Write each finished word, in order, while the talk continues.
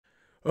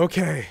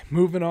Okay,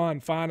 moving on.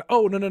 Fine.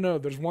 Oh, no.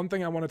 There's one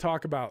thing I want to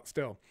talk about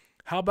still.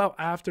 How about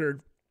after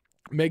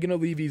Megan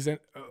O'Leary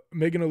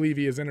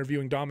is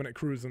interviewing Dominick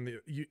Cruz on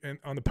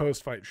the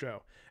post fight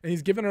show, and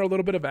he's giving her a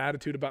little bit of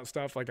attitude about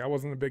stuff. Like, I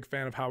wasn't a big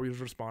fan of how he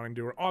was responding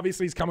to her.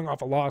 Obviously, he's coming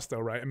off a loss though,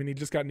 right? I mean, he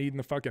just got kneed in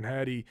the fucking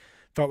head. He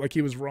felt like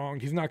he was wrong.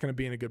 He's not going to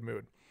be in a good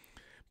mood.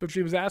 But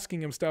she was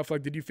asking him stuff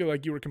like, "Did you feel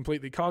like you were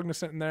completely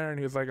cognizant in there?" And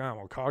he was like, "Oh,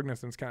 well,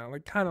 cognizant's kind of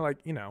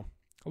like a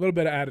little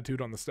bit of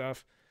attitude on the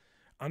stuff.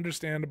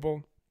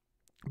 Understandable."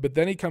 But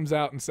then he comes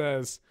out and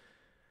says,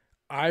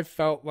 I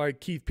felt like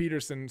Keith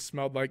Peterson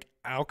smelled like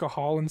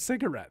alcohol and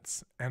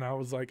cigarettes. And I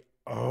was like,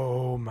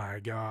 oh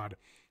my God,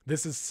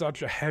 this is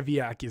such a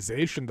heavy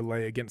accusation to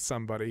lay against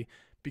somebody,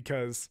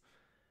 because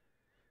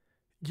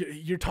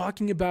you're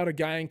talking about a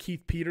guy in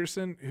Keith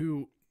Peterson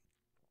who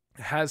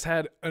has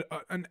had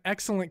an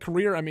excellent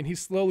career. I mean, he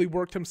slowly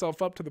worked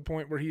himself up to the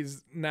point where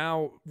he's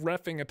now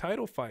reffing a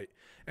title fight.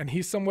 And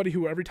he's somebody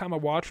who, every time I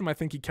watch him, I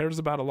think he cares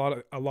about a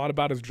lot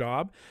about his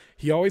job.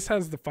 He always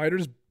has the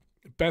fighter's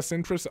best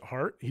interests at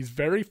heart. He's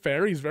very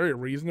fair. He's very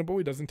reasonable.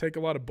 He doesn't take a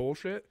lot of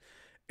bullshit.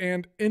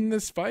 And in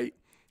this fight,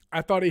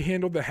 I thought he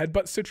handled the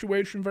headbutt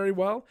situation very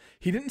well.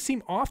 He didn't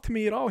seem off to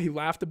me at all. He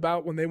laughed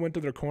about when they went to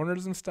their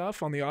corners and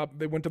stuff.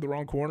 They went to the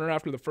wrong corner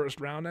after the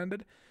first round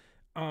ended.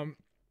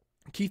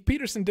 Keith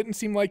Peterson didn't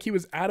seem like he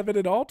was out of it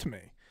at all to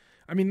me.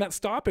 I mean, that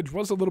stoppage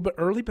was a little bit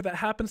early, but that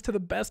happens to the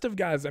best of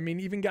guys. I mean,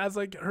 even guys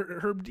like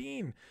Herb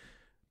Dean,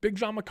 Big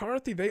John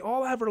McCarthy, they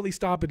all have early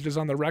stoppages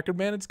on the record,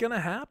 man. It's going to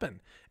happen.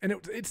 And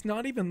it's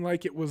not even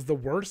like it was the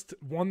worst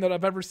one that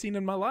I've ever seen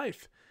in my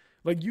life.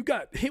 Like, you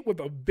got hit with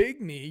a big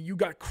knee, you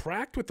got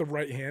cracked with the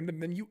right hand,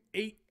 and then you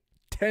ate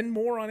 10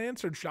 more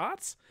unanswered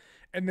shots.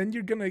 And then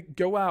you're going to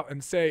go out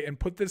and say and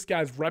put this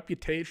guy's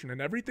reputation and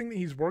everything that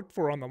he's worked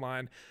for on the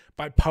line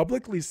by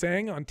publicly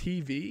saying on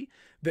TV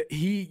that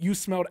you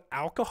smelled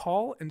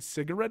alcohol and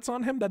cigarettes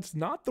on him. That's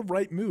not the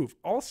right move.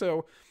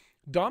 Also,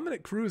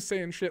 Dominick Cruz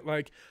saying shit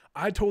like,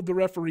 I told the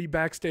referee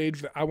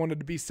backstage that I wanted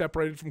to be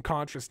separated from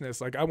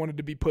consciousness. Like, I wanted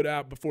to be put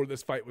out before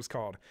this fight was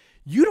called.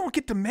 You don't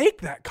get to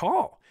make that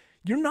call.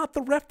 You're not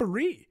the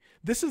referee.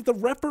 This is the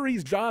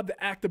referee's job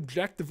to act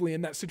objectively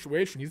in that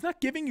situation. He's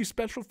not giving you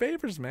special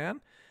favors,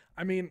 man.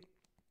 I mean,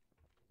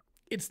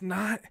 it's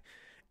not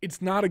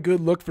a good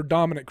look for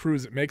Dominick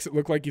Cruz. It makes it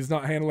look like he's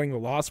not handling the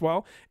loss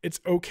well.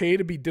 It's okay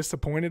to be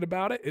disappointed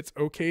about it. It's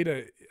okay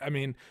to, I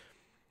mean,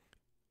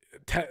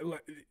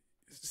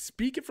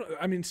 speak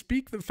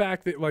the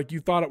fact that, like,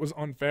 you thought it was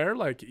unfair,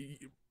 like,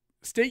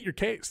 state your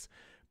case.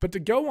 But to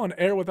go on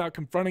air without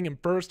confronting him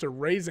first or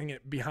raising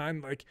it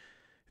behind, like,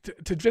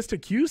 to just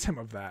accuse him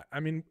of that. I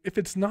mean, if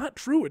it's not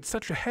true, it's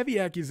such a heavy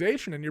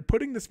accusation, and you're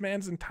putting this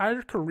man's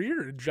entire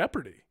career in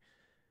jeopardy.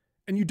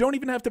 And you don't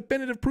even have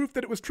definitive proof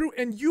that it was true.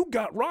 And you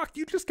got rocked.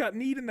 You just got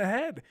kneed in the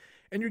head.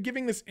 And you're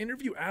giving this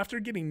interview after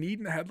getting kneed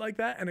in the head like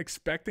that and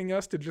expecting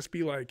us to just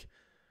be like,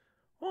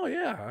 oh,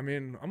 yeah, I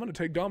mean, I'm going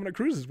to take Dominick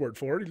Cruz's word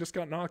for it. He just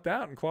got knocked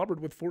out and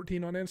clobbered with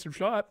 14 unanswered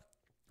shot,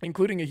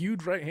 including a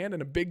huge right hand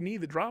and a big knee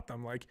that dropped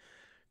him. Like,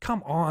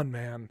 come on,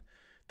 man.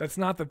 That's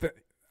not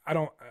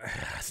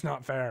it's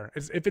not fair.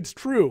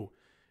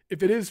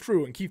 If it is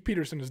true, and Keith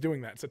Peterson is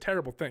doing that, it's a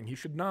terrible thing. He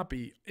should not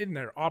be in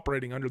there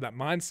operating under that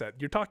mindset.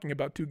 You're talking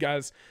about two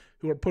guys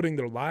who are putting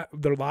their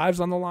lives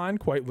on the line,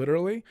 quite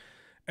literally,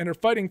 and are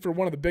fighting for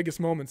one of the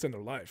biggest moments in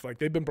their life. Like,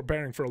 they've been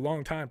preparing for a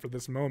long time for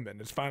this moment,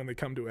 and it's finally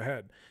come to a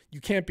head.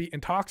 You can't be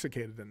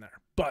intoxicated in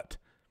there. But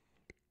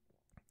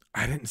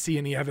I didn't see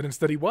any evidence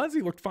that he was.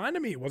 He looked fine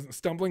to me. He wasn't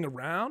stumbling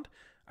around.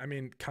 I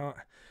mean,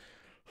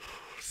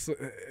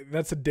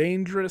 that's a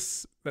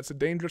dangerous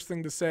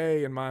thing to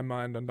say in my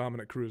mind on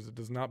Dominick Cruz. It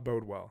does not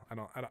bode well.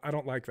 I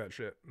don't like that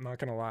shit. I'm not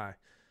gonna lie.